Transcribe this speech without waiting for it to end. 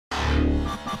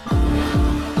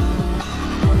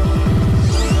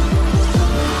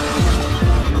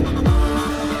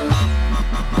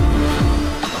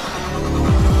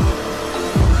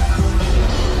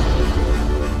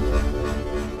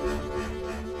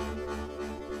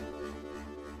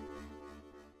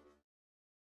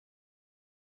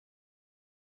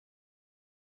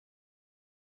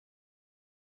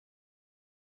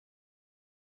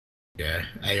Yeah,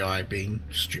 AI being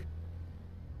stupid.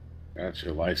 That's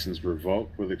your license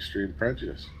revoked with extreme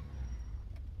prejudice.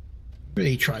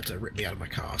 He tried to rip me out of my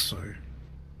car, so.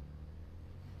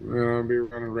 I'll be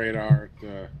running radar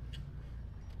at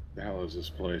the hell is this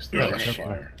place? The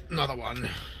fire. Another one.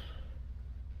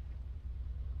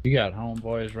 You got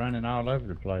homeboys running all over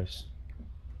the place.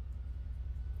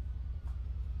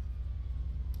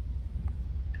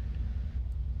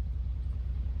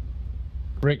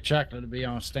 Rick Chocolate to be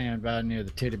on standby near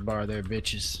the titty bar there,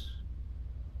 bitches.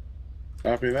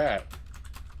 Copy that.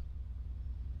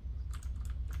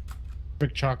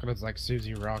 Rick Chocolate's like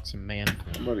Susie Rocks and man.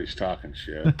 Somebody's talking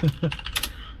shit.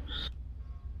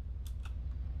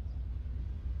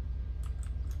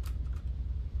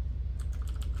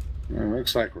 Well,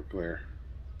 looks like we're clear.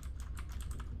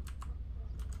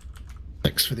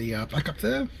 Thanks for the backup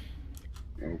there.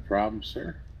 No problem,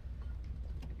 sir.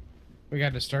 We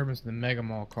got disturbance in the Mega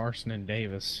Mall, Carson and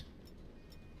Davis.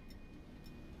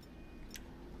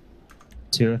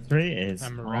 203 is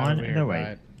I'm on right the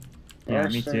way. Yeah,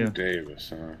 me too. Davis,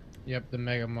 huh? Yep, the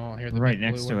Mega Mall here. Right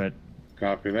next to it.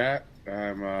 Copy that.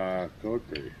 I'm code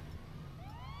 3.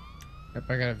 Yep,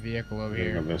 I got a vehicle over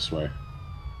here. Go this way.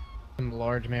 Some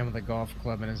large man with a golf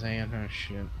club in his hand. Oh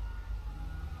shit.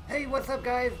 Hey, what's up,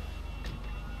 guys?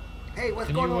 Hey,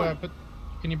 what's going on?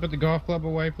 Can you put the golf club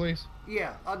away, please?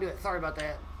 Yeah, I'll do it. Sorry about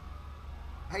that.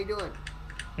 How you doing?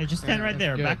 Hey, just stand right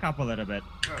there. Good. Back up a little bit.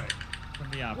 All right. From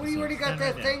the opposite. Well, you already got Stand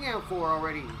that right thing out for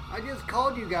already. I just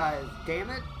called you guys. Damn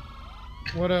it.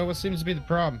 What seems to be the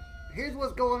problem? Here's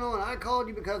what's going on. I called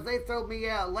you because they throw me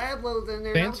out. Lablo's in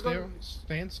there. Stand still.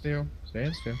 Stand still.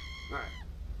 Stand still. All right.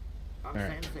 I'm All right.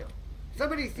 standing still.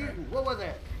 Somebody's shooting. What was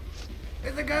that?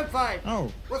 It's a gunfight.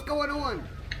 Oh. What's going on?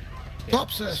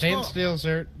 Stop, sir. Stand Stop. still,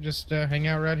 sir. Just hang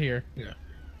out right here. Yeah.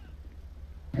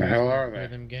 The hell are Clear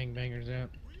they? them gangbangers out.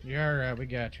 You're all right. We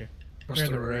got you. What's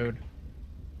Clear the the road.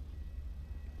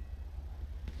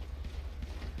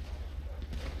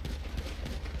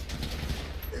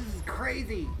 This is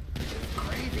crazy. This is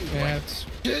crazy. Yeah, it's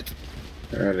Shit.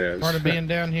 There it is. part of being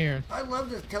down here. I love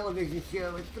this television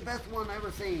show. It's the best one I've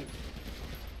ever seen.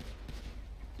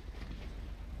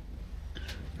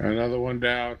 Another one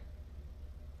down.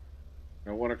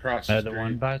 No one across the Another street.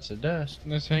 one bites the dust.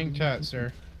 Let's hang tight,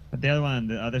 sir. But the other one on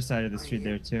the other side of the street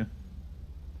there too.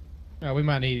 Oh, we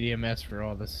might need EMS for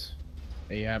all this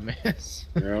AI mess.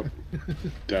 Yep.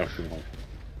 Definitely.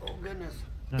 Oh, goodness.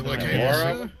 Another Like one. hey, More sir?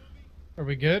 of them? Are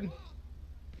we good?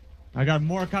 I got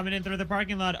more coming in through the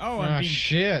parking lot. Oh, I'm Oh, being...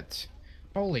 shit.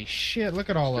 Holy shit, look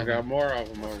at all I of got them. more of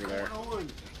them over What's there. going on?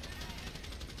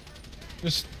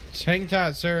 Just hang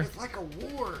tight, sir. It's like a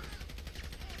war.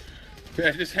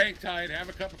 Yeah, just hang tight. Have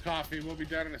a cup of coffee. We'll be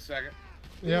done in a second.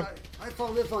 Yep. I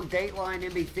saw this on Dateline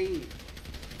NBC.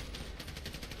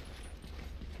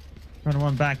 Another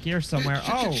one back here somewhere.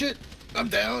 Shit, Oh, shit, shit. I'm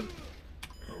down.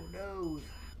 Oh, no.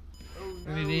 Oh,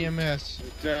 no. We need EMS.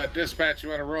 Dispatch, you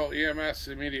want to roll EMS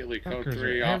immediately. Code Fuckers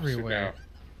 3, are officer everywhere. down.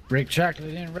 Rick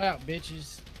Chocolate en route,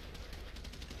 bitches.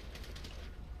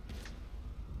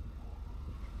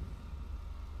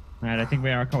 alright, I think we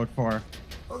are code 4.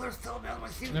 Oh, they're still down my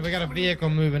seat. Now we got a vehicle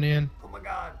moving in. Oh, my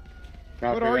God.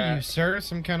 Copy What are that. you, sir?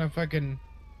 Some kind of fucking...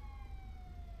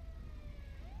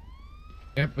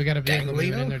 Yep, we got a vehicle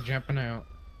moving in. They're jumping out.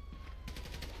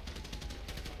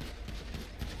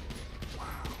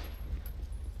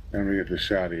 Let me get the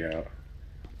shotty out.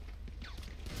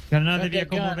 Got another Got that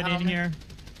vehicle gun, moving in homie. here.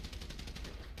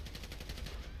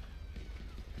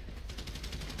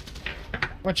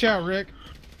 Watch out, Rick.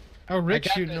 Oh, Rick's I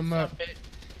got shooting that them up.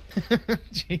 son of a-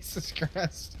 Jesus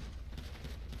Christ.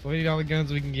 We need all the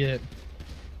guns we can get.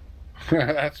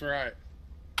 That's right.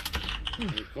 You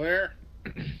clear?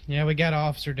 Yeah, we got an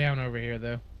officer down over here,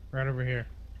 though. Right over here.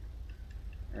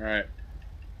 All right.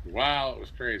 Wow, it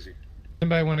was crazy.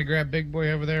 Somebody want to grab Big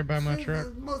Boy over there by my This truck?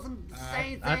 is the most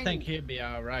insane thing. I think he'd be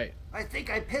all right. I think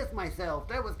I pissed myself.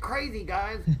 That was crazy,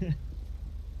 guys.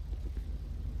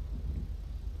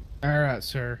 All right,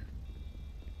 sir.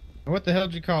 What the hell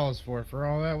did you call us for? For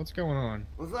all that? What's going on?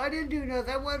 Well, I didn't do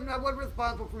nothing. I wasn't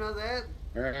responsible for none of that.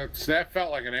 That felt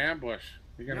like an ambush.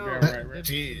 You're gonna No. be all right, Rick.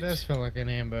 Dude. This felt like an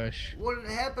ambush. What had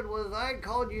happened was I had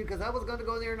called you because I was going to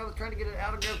go there and I was trying to get an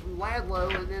autograph from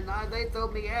Laszlo, and then they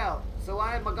threw me out. So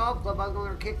I had my golf club. I was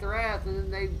going to kick their ass, and then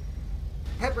they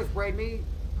pepper sprayed me.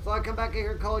 So I come back in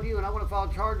here and called you, and I want to file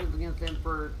charges against them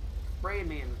for spraying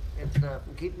me and stuff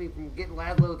and keeping me from getting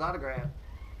Laszlo's autograph.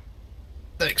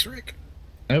 Thanks, Rick.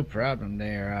 No problem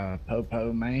there,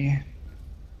 Popo man.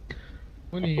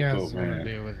 What do you guys Oh, want man.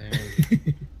 to do with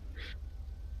him?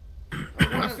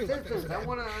 I want feel like that was assistance. I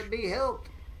want to be helped.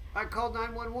 I called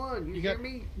 911. You hear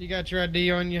me? You got your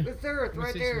ID on you? Yes, sir. It's Let me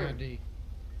right see some there. ID.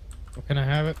 Well, can I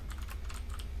have it?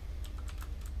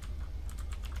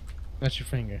 That's your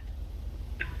finger.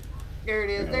 There it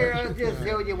is. Yeah, There. I that's was your just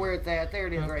showing you where it's at. There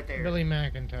it is, right there. Billy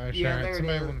McIntosh. Yeah, All right, there it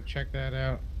somebody is. want to check that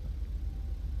out?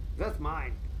 That's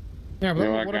mine. Yeah, but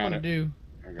No, I what I'm got gonna it. do?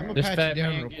 I I'm got gonna it. This pat fat you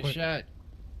down man real get quick. shot.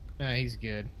 Nah, he's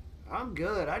good. I'm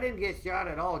good. I didn't get shot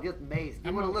at all. Just maced. You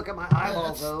I'm want to a- look at my Oh,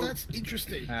 eyeballs, though? that's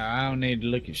interesting. I don't need to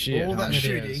look at shit. All that homie. It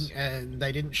shooting, is. and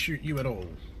they didn't shoot you at all.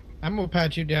 I'm gonna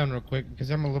pat you down real quick because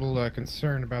I'm a little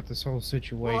concerned about this whole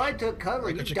situation. Well, I took cover.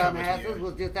 I You got you covered dumbasses here.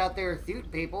 was just out there shooting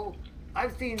people.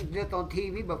 I've seen this on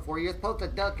TV before. You're supposed to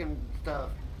duck and stuff.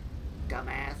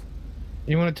 Dumbass.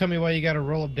 You want to tell me why you got a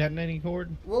roll of detonating cord?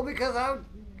 Well, because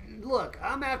look,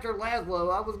 I'm after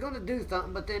Laszlo. I was going to do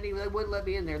something, but then they wouldn't let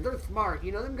me in there. They're smart.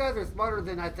 You know, them guys are smarter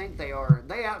than I think they are.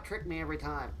 They out-trick me every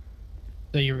time.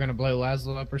 So you were gonna blow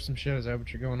Laszlo up or some shit? Is that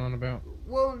what you're going on about?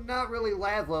 Well, not really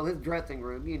Laszlo. His dressing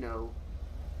room, you know.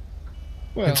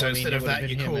 Well, and so I mean, instead it of would've that,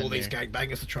 you been him call in these there.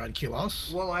 gangbangers to try and kill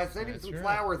us? Well, I sent him That's some right.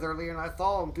 flowers earlier, and I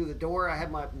saw him through the door. I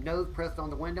had my nose pressed on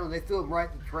the window, and they threw him right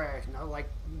in the trash. And I was like,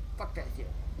 fuck that shit.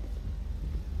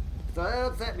 So that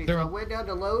upset me. So I went down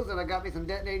to Lowe's, and I got me some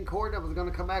detonating cord, and I was going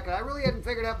to come back. And I really hadn't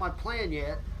figured out my plan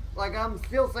yet. Like, I'm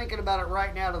still thinking about it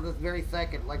right now to this very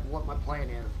second, like what my plan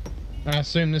is. I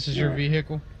assume this is your Yeah.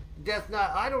 vehicle. That's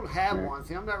not, I don't have Yeah. one.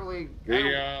 See, I'm not really.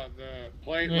 The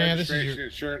plate Yeah, this is registration your-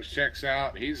 insurance checks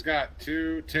out. He's got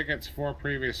 2 tickets for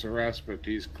previous arrests, but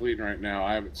he's clean right now.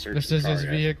 I haven't searched This the is car his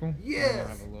yet. vehicle. Yes. I'll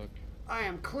have a look. I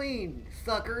am clean,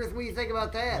 suckers. What do you think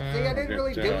about that? See, I didn't Get,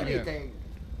 really do yeah. anything.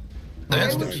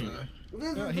 That's Hey, good to look. know. This No,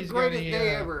 is the he's got greatest a,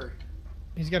 day ever.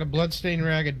 He's got a bloodstained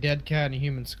rag, a dead cat, and a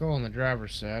human skull on the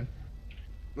driver's side.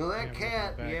 Well, Yeah, that look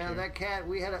cat, back yeah, here. that cat,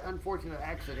 we had an unfortunate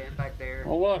accident back there.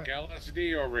 Oh, look,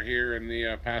 LSD over here in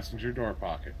the passenger door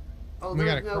pocket. Oh, We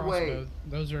got a there's no way. crossbow.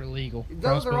 Those are illegal.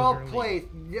 Those are Crossbows all illegal. placed.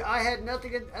 Yeah, I had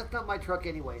nothing, that's not my truck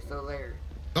anyway, so there.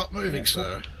 Not moving,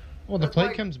 sir. Well, the That's plate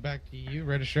like- comes back to you.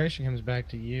 Registration comes back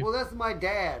to you. Well, that's my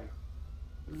dad.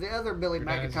 The other Billy Your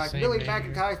dad's the McIntosh. same Billy name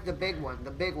here? McIntosh, the big one.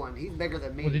 The big one. He's bigger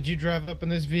than me. Well, did you drive up in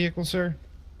this vehicle, sir?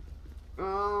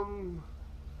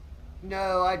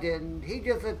 No, I didn't. He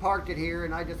just had parked it here,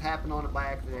 and I just happened on it by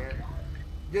accident.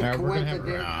 Just Alright, we're gonna have a-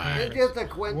 coincidence. Right. It's just a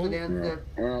coincidence that.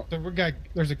 Well, So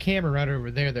there's a camera right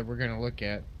over there that we're gonna look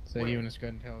at. So Where? you want to go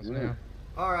ahead and tell us Yeah. now?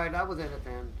 All right, I was in it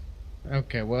then.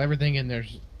 Okay. Well, everything in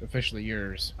there's officially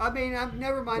yours. I mean,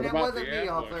 never mind. what That about wasn't the me,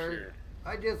 ambush officer. here?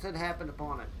 I just had happened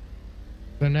upon it.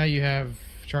 So now you have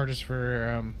charges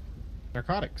for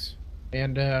narcotics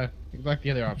and like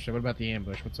the other officer. What about the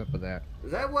ambush? What's up with that?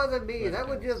 That wasn't me. That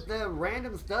was just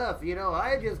random stuff. You know, I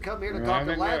had just come here to I talk to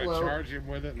think we ought to Laszlo. charge him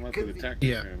with it and let the Could- detective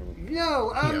Yeah. handle it.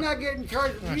 No, I'm Yeah. not getting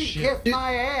charged. Oh, You shit. kissed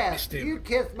my ass. Missed him. You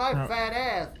kissed my Oh. fat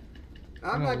ass.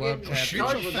 I'm I not love getting that.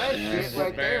 charged with that Yeah, shit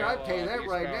right there. I'll tell you that he's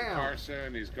right found now.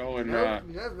 Carson, he's going. Nope,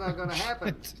 that's not gonna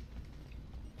happen.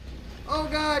 Oh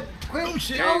God! Quit! Oh,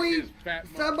 shit. Joey! his fat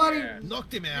monkey Somebody! ass.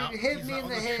 Knocked him out. You hit He's me in on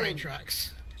the train head.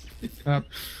 tracks.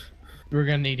 We're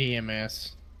gonna need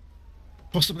EMS.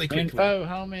 Possibly quickly. Info,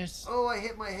 homies. Oh, I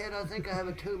hit my head. I think I have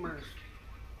a tumor.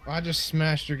 I just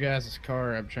smashed your guys'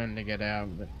 car up trying to get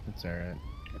out, but it's all right.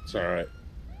 It's all right.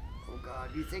 Oh God!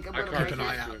 You think I'm I gonna can't make an it?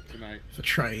 eye get out. to it tonight. For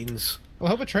trains. Well,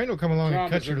 I hope a train will come along and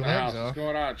Trauma's cut your in the legs house. off. What's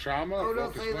going on? Trauma? Oh,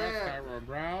 don't Focus say West, that. Tyrone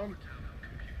Brown.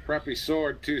 Preppy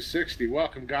Sword 260.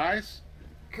 Welcome, guys.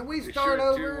 Can we Be start sure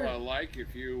over? to like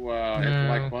if you hit the No.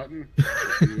 like button.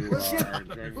 If you Let's just, are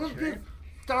enjoying the let's stream.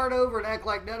 just start over and act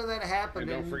like none of that happened.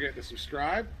 And don't forget to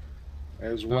subscribe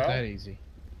as Not well. that easy.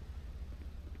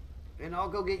 And I'll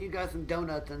go get you guys some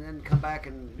donuts and then come back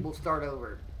and we'll start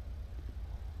over.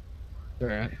 It's all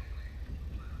right.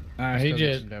 He Still get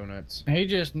just some donuts.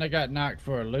 got knocked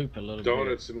for a loop a little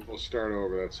Donuts and we'll start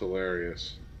over. That's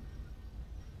hilarious.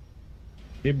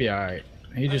 bit. He'll be all right.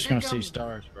 He's I just gonna think see I'm-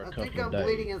 stars for a I couple think of I'm days.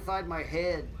 bleeding inside my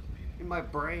head, in my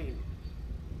brain.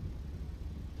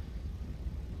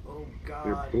 Oh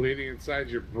You're God! bleeding inside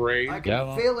your brain. I can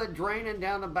Yeah. feel it draining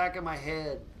down the back of my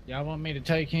head. Y'all want me to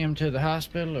take him to the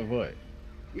hospital or what?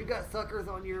 You got suckers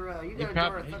on your. You He got a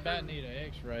jar probably of he suckers. about need an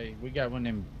X-ray. We got one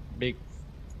of them big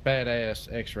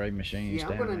badass X-ray machines Yeah,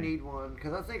 down I'm gonna there. need one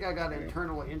because I think I got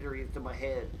internal injuries to my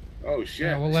head. Oh shit!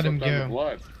 Yeah, we'll let him Slipped on the go.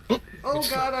 Blood. Oh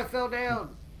God, I fell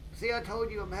down. See, I told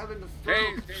you I'm having a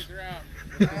Hey, stroke. taser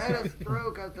out. I had a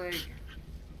stroke, I think.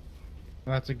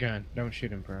 Well, that's a gun. Don't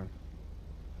shoot him, bro.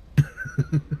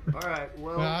 All right,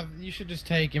 well, You should just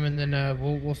take him, and then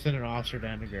we'll send an officer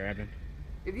down to grab him.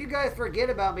 if you guys forget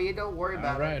about me, don't worry All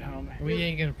about right, it. homie. We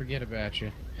ain't gonna forget about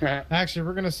you. Actually,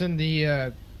 we're gonna send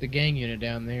the gang unit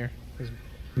down there. 'Cause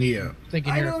Yeah. I'm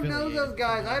thinking I you're don't know affiliated. those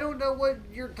guys. I don't know what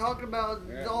you're talking about.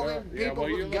 All them people well,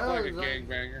 you with look like guns. a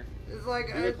gangbanger. It's like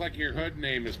You look like your hood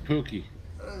name is Pookie.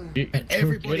 And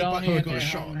everybody Get on but who in got there,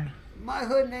 shot. homie. my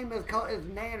hood name is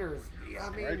Nanners. I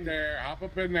mean, Right there. Hop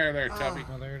up in there, Tubby.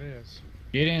 Well, there it is.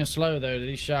 Get in slow though.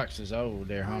 These shocks is old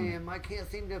there, I homie. am. I can't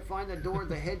seem to find the door.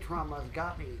 The head trauma's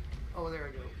got me. Oh, there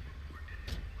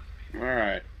I go. All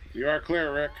right. You are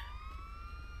clear, Rick.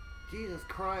 Jesus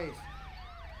Christ.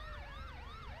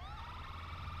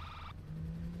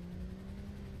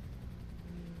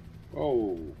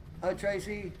 Oh, Hi,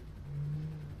 Tracy.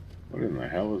 what in the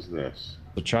hell is this?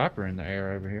 The chopper in the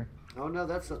air over here. Oh no,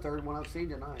 that's the third one I've seen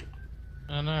tonight.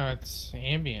 I know it's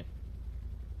ambient.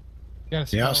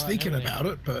 Gotta Yeah, I was spell out thinking everything. about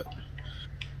it, but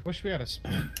Wish we had a.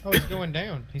 Oh, he's going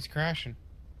down. He's crashing.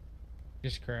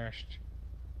 Just crashed.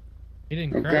 He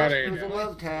didn't I've crash. got It was a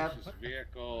love tap.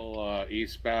 vehicle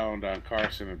eastbound on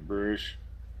Carson and Bruges.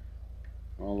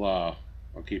 I'll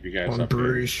keep you guys on updated.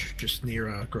 Bruges, just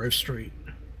near Grove Street.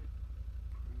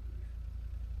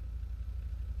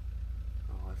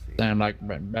 Oh, I see. Sound like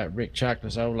about Rick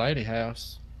Chocolate's old lady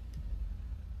house.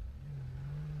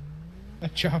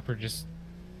 That chopper just.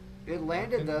 It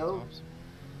landed though.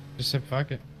 Just said fuck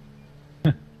it.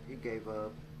 He gave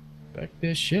up. Fuck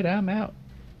this shit, I'm out.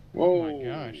 Whoa! Oh my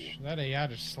gosh, that AI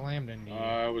just slammed into you.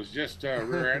 I was just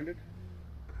rear-ended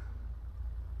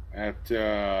at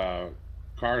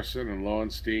Carson and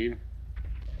Lowenstein.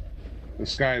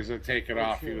 This guy's taken Oh,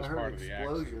 off. shit, He was I heard part an of the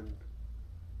accident. explosion.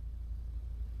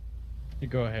 You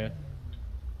go ahead.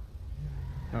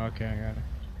 Okay, I got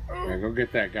it. Yeah, go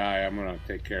get that guy. I'm gonna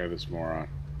take care of this moron.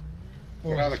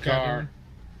 What Get out was of the this guy car. doing?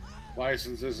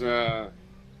 License is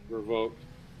revoked.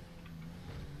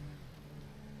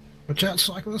 Watch out,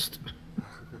 cyclist.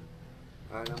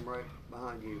 Alright, I'm right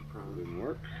behind you, Prone. Didn't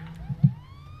work.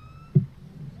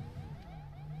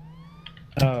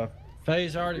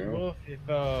 Phase Arctic Go. Wolf,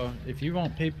 if you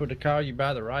want people to call you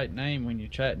by the right name when you're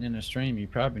chatting in the stream, you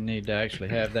probably need to actually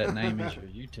have that name as your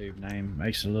YouTube name.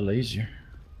 Makes it a little easier.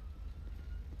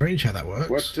 Strange how that works.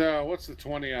 What's the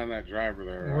 20 on that driver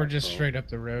there? We're just Pro? straight up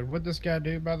the road. What'd this guy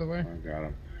do, by the way? I got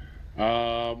him.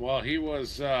 Well, he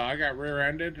was. I got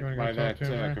rear-ended You wanna go by talk that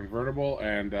to him, right? convertible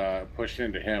and pushed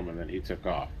into him, and then he took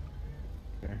off.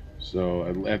 Okay.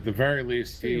 So at the very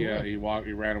least, Tell you what.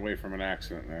 he ran away from an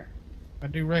accident there. I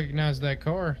do recognize that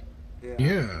car. Yeah.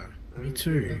 Yeah, me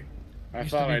too. I Used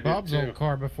thought to be I did Bob's too. old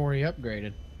car before he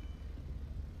upgraded.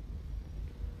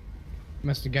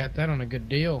 Must have got that on a good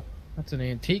deal. That's an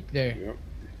antique there. Yep.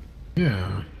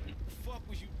 Yeah.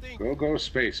 Go,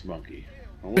 Space Monkey.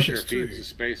 I wonder Vicious if he's too. a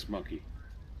Space Monkey.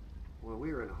 Well,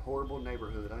 we are in a horrible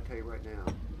neighborhood, I tell you right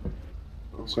now.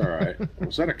 Oh It's my- all right.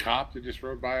 Was that a cop that just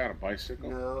rode by on a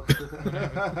bicycle? No.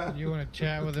 You want to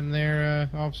chat with him there,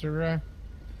 Officer Rye?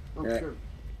 Oh, Yeah. sure.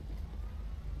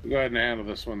 You go ahead and handle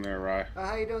this one there, Rye.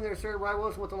 How you doing there, sir? Ryan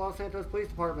Wilson with the Los Santos Police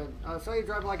Department. I saw you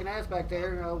driving like an ass back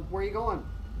there. Where are you going?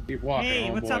 Keep walking,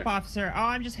 Hey, what's homeboy. up, officer? Oh,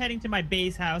 I'm just heading to my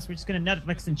base house. We're just gonna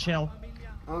Netflix and chill.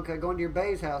 Okay, going to your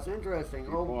base house. Interesting.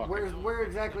 Oh, walking. where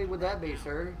exactly would that be,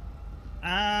 sir?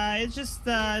 It's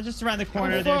just around the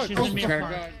corner. Oh, There's fuck. just gonna be Got a a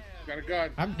park. gun. Got a gun.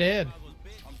 I'm dead.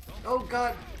 Oh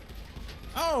God!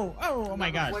 Oh my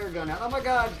Got god. the flare gun out. Oh my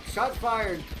God! Shots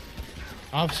fired.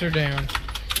 Officer down.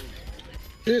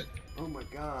 Shit. Oh my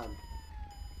God.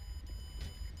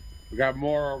 We got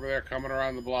more over there coming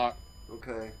around the block.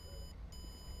 Okay.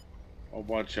 A whole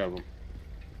bunch of them.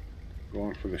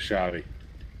 Going for the shotty.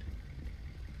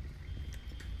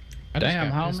 I just Damn,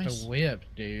 got homies. pistol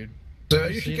whipped, dude. So You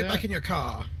you see should get that? back in your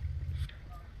car.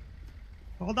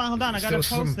 Hold on. I Still gotta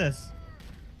some- post this.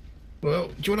 Well,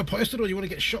 do you want to post it or do you want to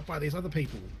get shot by these other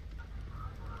people?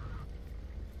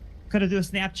 Gotta do a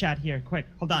Snapchat here. Quick,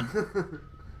 hold on.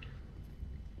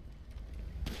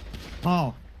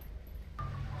 Oh,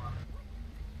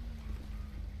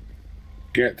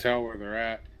 Can't tell where they're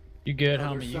at. You good, Oh,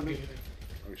 homie? there's You somebody- good?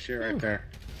 Oh shit, right there.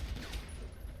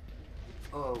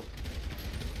 Oh.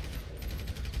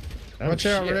 Watch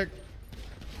out, shit. Rick.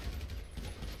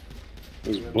 It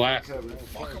was blasted. Covered.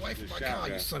 Fuck away from my Shotgun. car,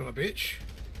 you son of a bitch.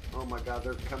 Oh my God!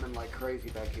 They're coming like crazy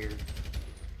back here.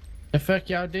 The fuck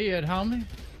y'all did, homie?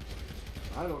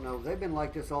 I don't know. They've been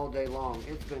like this all day long.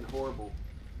 It's been horrible.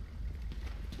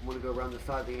 I'm gonna go around the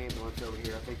side of the ambulance over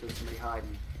here. I think there's somebody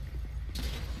hiding.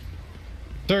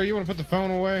 Sir, you want to put the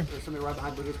phone away? There's somebody right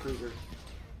behind Buddha's cruiser.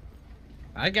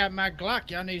 I got my Glock.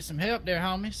 Y'all need some help there,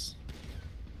 homies.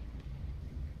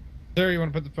 Sir, you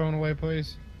want to put the phone away,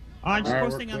 please? I'm just Alright, we're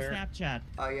posting on clear. Snapchat.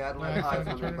 Oh yeah, I don't No, have eyes turn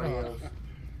on it anybody off. else.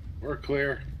 We're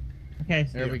clear. Okay.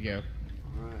 There we go.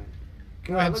 Alright.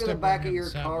 Go ahead and Look at the step back around of your the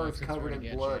sound car box, is it's covered where in to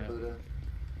get blood, you. Buddha.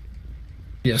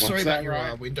 Yeah, What's sorry that, about your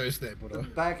Ryan? windows there, The Buddha.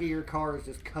 back of your car is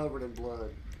just covered in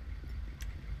blood.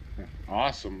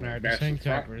 Awesome. Alright, Best just hang of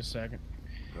tight fun. for a second.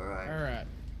 Alright. Alright.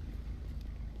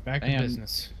 Back to Damn.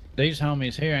 business. These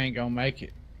homies here ain't gonna make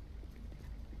it.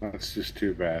 That's just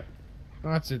too bad. Oh,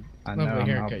 that's a I know. lovely I'm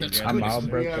haircut all, you got. I'm all Yeah,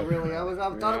 broke Yeah, up. really. I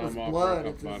thought it was I'm all blood.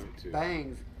 broke It's up on just it, too.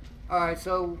 bangs. Alright,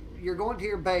 so you're going to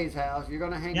your Bay's house. You're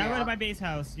gonna hang Yeah, out. I'm going to my base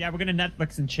house. Yeah, we're gonna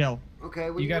Netflix and chill. Okay,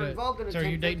 well You you were gotta- involved in a so are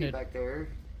you 1050 dating it? back there.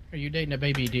 Are you dating a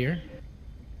baby deer?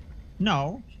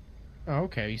 No. Oh,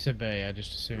 okay. You said bay. I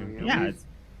just assumed. Yeah. It's,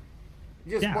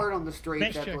 Just Yeah. word on the street,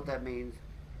 Best that's check. what that means.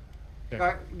 Okay.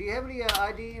 Alright, do you have any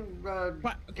ID and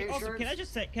but okay, insurance? also,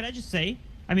 can I just say?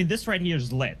 I mean, this right here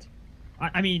is lit.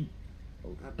 I mean,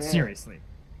 I bet. seriously.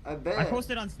 I bet. I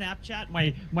posted on Snapchat.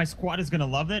 My squad is gonna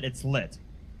love it. It's lit.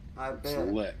 I It's bet.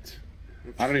 lit.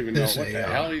 I don't even know There's what the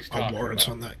hell he's a talking warrant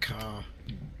about. on that car.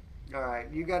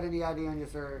 Alright, you got any ID on you,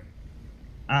 sir?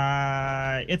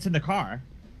 It's in the car.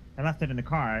 I left it in the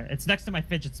car. It's next to my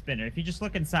fidget spinner. If you just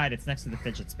look inside, it's next to the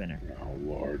fidget spinner. Oh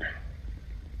Lord.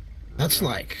 That's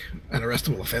like an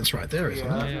arrestable offense right there, isn't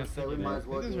Yeah, I was it? gonna say we might as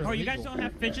well It is do Oh, it. you guys don't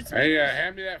have fidget spinners? Hey,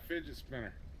 hand me that fidget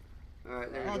spinner.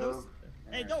 Alright, there you Oh, go. those.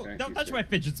 Hey, Alright, thank don't you, touch sir. my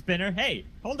fidget spinner. Hey,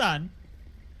 hold on.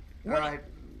 What, Alright.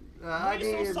 what are ID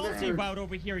you so is salty Mr. about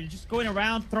over here? You're just going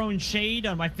around throwing shade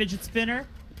on my fidget spinner?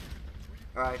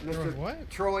 Alright, Mr. What?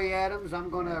 Troy Adams, I'm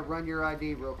gonna run your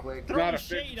ID real quick. Not Throwing a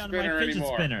fidget shade on spinner my fidget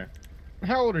anymore. spinner.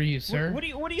 How old are you, sir? What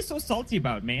are you so salty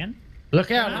about, man? Look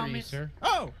out, How old are you, homies. sir?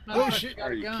 Oh! Oh shit!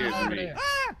 Are you Gun kidding over me? there.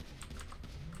 Ah!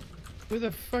 Who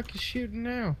the fuck is shooting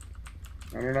now?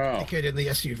 I don't know. Kid in the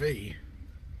SUV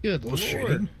Good was lord.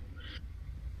 shooting.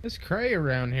 It's cray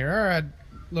around here. Alright,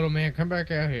 little man, come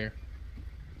back out here.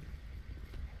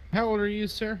 How old are you,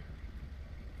 sir?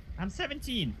 I'm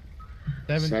 17.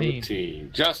 17.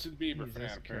 Justin Bieber Jesus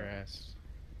fan, apparently. Christ.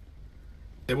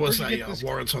 There was Where'd you a get this-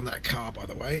 warrant on that car, by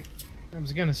the way. I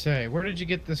was gonna say, where did you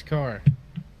get this car?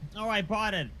 Oh, I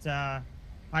bought it.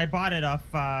 I bought it off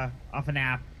an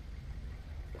app.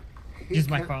 He Use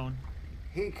my com- phone.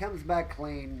 He comes back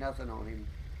clean, nothing on him.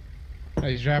 Oh,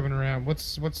 he's driving around.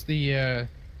 What's the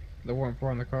warrant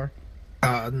for on the car?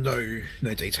 No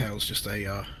details, just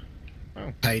a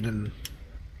Oh. pain and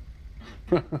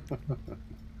You're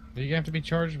gonna have to be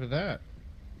charged with that.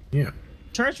 yeah.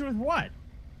 Charged with what?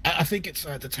 I think it's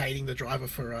detaining the driver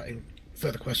for in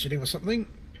further questioning or something.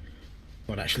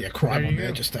 Not actually a crime There on you there,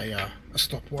 go. just a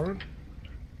stop warrant.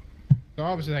 So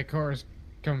obviously that car is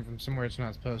coming from somewhere it's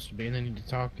not supposed to be, and they need to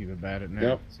talk to you about it now.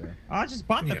 Yep. So. I just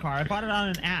bought the Yeah. car. I bought it on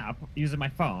an app using my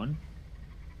phone.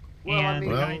 Well, I and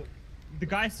mean- the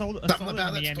guy sold Something it about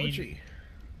to me. that's I mean, dodgy.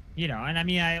 you know, and I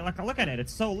mean, I look at it.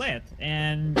 It's so lit,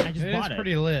 and I just It bought is it.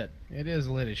 pretty lit. It is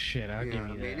lit as shit. I'll Yeah, give I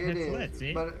you mean, that. it It's is. lit,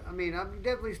 see? But, I mean, I'm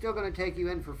definitely still going to take you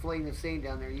in for fleeing the scene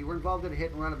down there. You were involved in a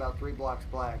hit and run about 3 blocks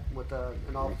back with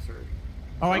an officer.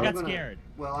 Oh, I I'm got gonna- scared.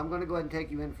 Well, I'm going to go ahead and take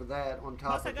you in for that on top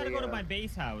Plus, I of gotta the, go to my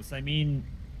base house. I mean,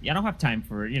 I don't have time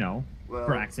for well,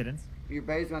 for accidents. Your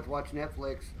baby's going to have to watch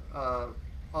Netflix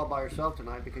all by herself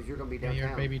tonight because you're going to be Yeah, downtown.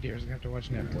 your baby deer's gonna have to watch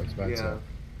Netflix by Yeah. itself.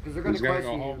 Because they're going He's to gotta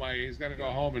question go you. home. He's gotta go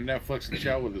home and Netflix and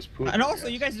chill with his poop. And also,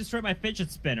 you guys destroyed my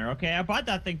fidget spinner. Okay, I bought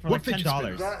that thing for What like fidget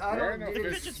spinner? $10. That, I There don't, no didn't-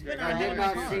 fidget fidget spinner. spinner I I did had in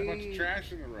not my car. A bunch see. of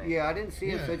trash in the road. Yeah, I didn't see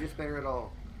a Yeah. fidget spinner at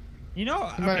all. You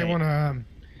know, Somebody okay, wanna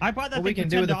I bought that what we thing can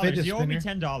for do with the $10. fidget You owe me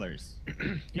spinner? $10. You're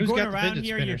Who's going got the around fidget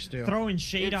here, spinner you're still? throwing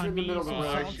shade It's on in the me. middle of the so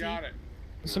road. I salty. shot it.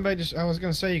 somebody just I was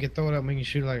gonna say you could throw it up and we can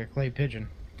shoot it like a clay pigeon.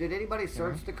 Did anybody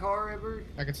search the car ever?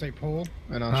 I could say pull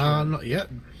and I'll shoot. Not yet.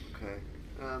 Okay.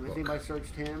 Has anybody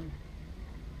searched him?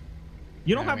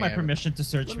 You don't Yeah, have we my haven't. permission to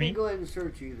search Let me. me go ahead and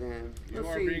search you then. You Let's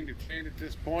are see. being detained at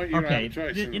this point. You don't Okay, have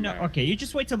a choice. in you know, that. okay. You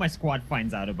just wait till my squad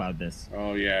finds out about this.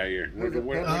 Oh yeah, you're. There's a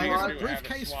What are you pepper gonna pot. do? Have it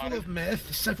Briefcase full swatted? of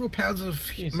meth, several pounds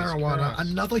of Jesus marijuana,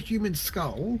 Christ. another human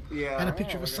skull, Yeah. and a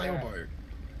picture of a look at that. sailboat.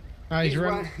 He's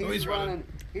running. He's, Oh, he's running. running.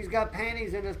 He's got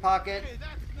panties in his pocket.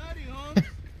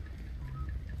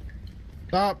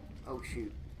 Stop. Oh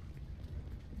shoot.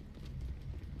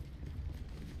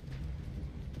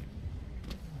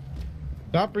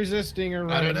 Stop resisting or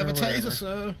I running. don't have a or whatever. taser,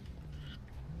 sir.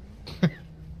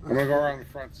 I'm gonna go around the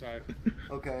front side.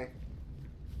 Okay.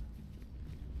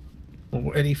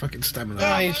 Or any fucking stamina.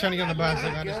 Oh, he's trying to get on the bus.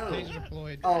 I Where'd got he his go? taser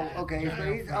deployed. Oh,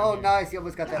 okay. Oh, nice. He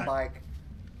almost got that bike.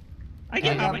 I I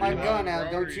get got out. my My gun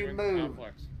out. Don't you move.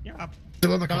 Yeah.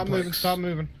 Still on the Stop complex. moving. Stop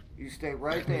moving. You stay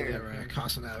right Near there. their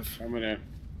Carson Ave. I'm gonna.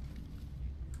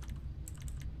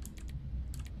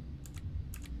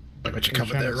 I bet you He's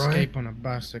covered trying that, to right? escape on a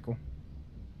bicycle.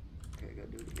 Okay, I gotta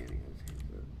do it again. He has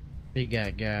hands up. Big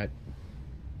guy got.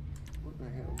 What the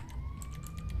hell?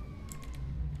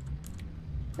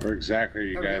 Where exactly are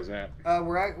you Okay. guys at?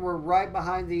 We're right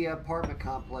behind the apartment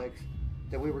complex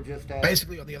that we were just at.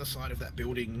 Basically on the other side of that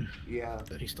building Yeah.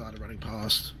 that he started running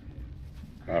past.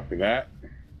 Copy that.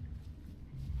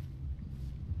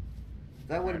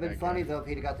 That would have been Alright, funny okay. though if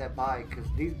he'd have got that bike, because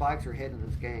these bikes are hidden in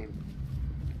this game.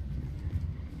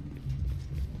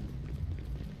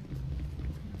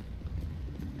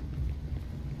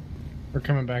 We're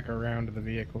coming back around to the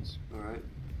vehicles. All right,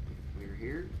 we're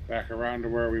here. Back around to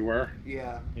where we were.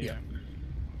 Yeah. Yeah.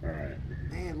 All right.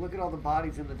 Man, look at all the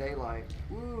bodies in the daylight.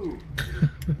 Woo.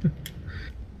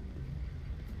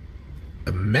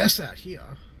 A mess out here.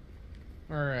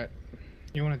 Alright.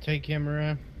 You want to take him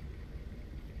around?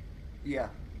 Yeah.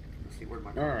 Let's see where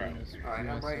my. All right. All right,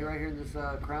 I'm right here in this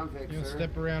Crown Vic, You want to sir.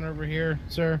 step around over here,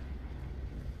 sir?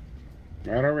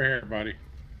 Right over here, buddy.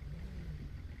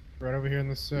 Right over here in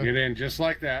this. Get in just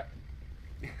like that.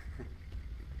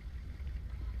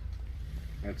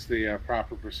 That's the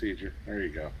proper procedure. There you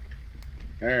go.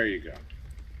 There you go.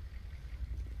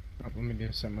 Oh, let me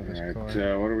do something with All this right.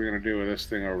 car. What are we gonna do with this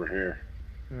thing over here?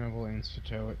 We'll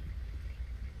insta-tow it.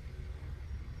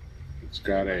 It's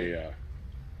got a.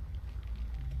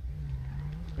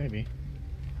 Maybe.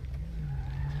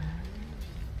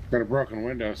 Got a broken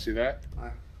window. See that? I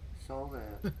saw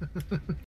that.